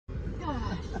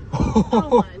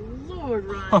Oh my Lord,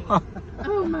 Ryan.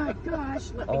 Oh my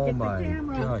gosh, let me get the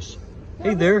camera. Oh my gosh. That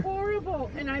Hey there. was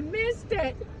horrible, and I missed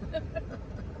it.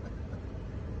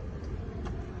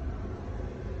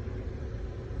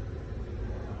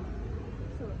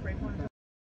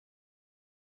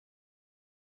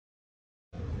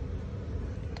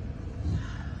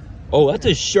 Oh, that's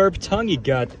a sharp tongue you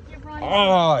got.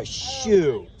 Oh,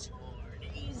 shoot.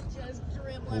 He's just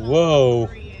dribbling Whoa.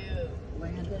 over you.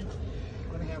 Landon,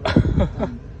 let me have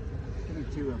give me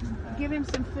 2 of them. Give him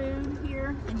some food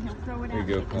here, and he'll throw it There out.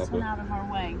 you go, Get this Papa. one out of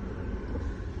our way.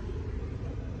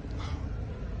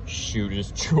 Shoot,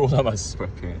 just drooled on my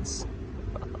sweatpants.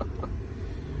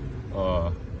 They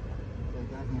got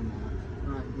him out.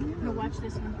 All right, give me Now another watch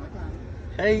this one.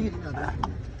 Hey, Give me another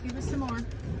one. Give us some more.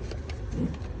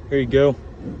 here you go.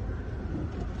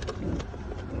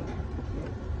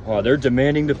 Oh, they're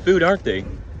demanding the food, aren't they?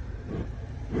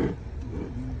 Okay,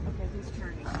 he's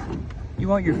turning. You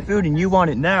want your food and you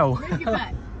want it now. Move your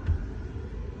butt.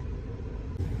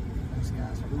 These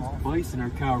guys are off. Bison are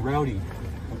kind of rowdy.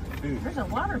 There's a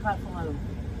water buffalo.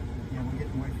 Yeah, we're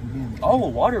getting away from him. Oh, a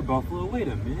water buffalo. Wait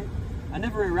a minute. I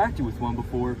never interacted with one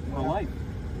before in my life.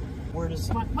 Where does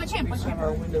Watch him, watch him.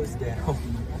 our windows down?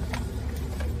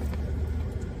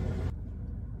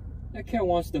 That cat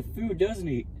wants the food, doesn't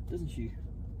he? Doesn't she?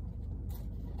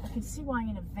 I can see why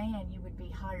in a van you would be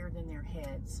higher than their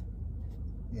heads.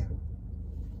 Yeah.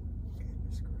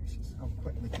 Goodness gracious. Oh,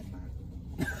 quit licking mine.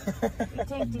 You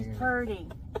think he's pretty.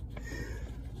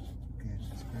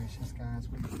 Goodness gracious, guys.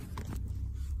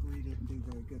 We didn't do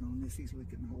very good on this. He's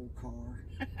licking the whole car.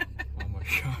 Oh my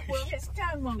gosh. Well, his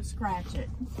tongue won't scratch it.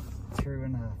 True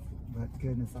enough. But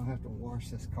goodness, I'll have to wash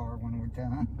this car when we're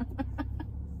done.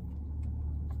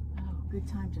 Oh, good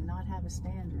time to not have a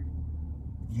standard.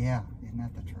 Yeah, isn't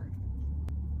that the truth?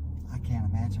 I can't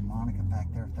imagine Monica back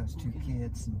there with those 2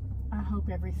 kids. And I hope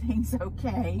everything's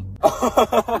okay.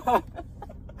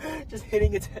 Just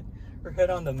hitting her head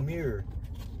on the mirror.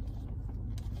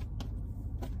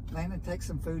 Landon, take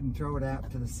some food and throw it out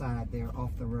to the side there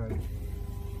off the road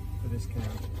for this cow.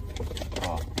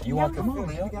 Oh, you want Come on,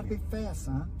 man. You gotta be fast,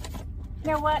 son.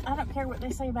 You know what? I don't care what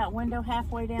they say about window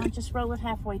halfway down. Just roll it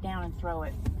halfway down and throw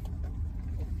it.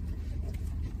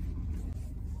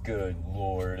 Good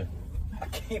Lord. I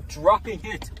keep dropping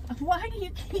it. Why do you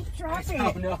keep dropping I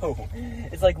it? don't know.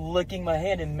 It's like licking my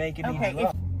hand and making me Okay,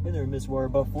 drop. Hey there, Miss Water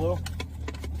Buffalo.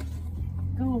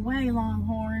 Go away,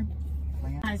 Longhorn.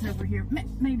 Landon, Eyes over here.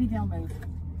 Maybe they'll move.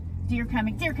 Deer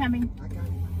coming. Deer coming. I got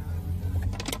him.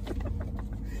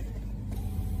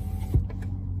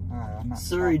 All right, I'm not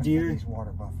Sorry, stopping dear. for these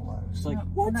water buffaloes. It's like, No,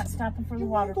 what? we're not stopping for the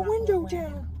water buffalo. Landon,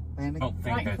 I don't think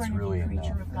Right in that's front of really you, enough.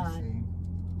 creature of let's God. see.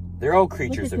 They're all Look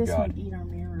creatures at of this God. one eat our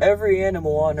mirror. Every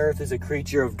animal on earth is a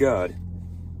creature of God.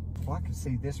 Well, I can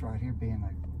see this right here being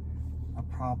a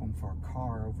problem for a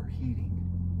car overheating.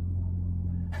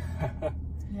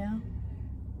 Yeah?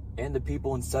 And the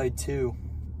people inside too.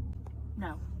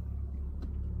 No.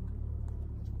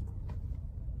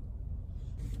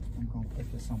 I'm going to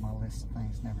put this on my list of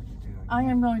things never to do again. I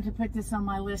am going to put this on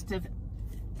my list of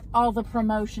all the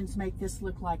promotions make this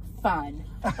look like fun.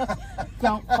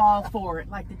 Don't fall for it.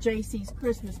 Like the JC's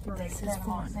Christmas parade in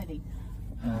Panama City.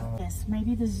 Yes,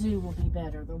 maybe the zoo will be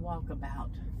better, the walkabout.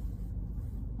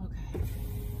 Okay.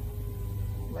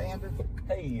 Landon,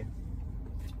 Hey.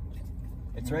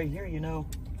 It's right here, you know.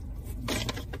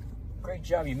 Great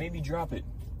job. You made me drop it.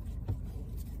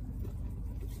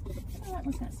 Oh, that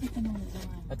was that something on the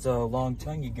line. That's a long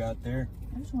tongue you got there.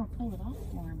 I just want to pull it off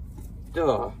for him.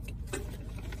 Duh.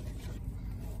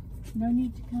 No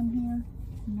need to come here.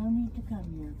 No need to come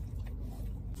here.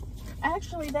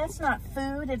 Actually, that's not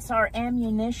food. It's our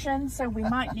ammunition, so we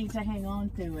might need to hang on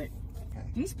to it. Okay.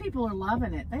 These people are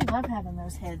loving it. They love having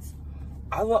those heads.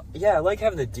 I like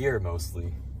having the deer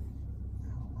mostly.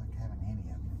 I don't like having any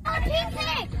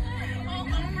of them. Oh,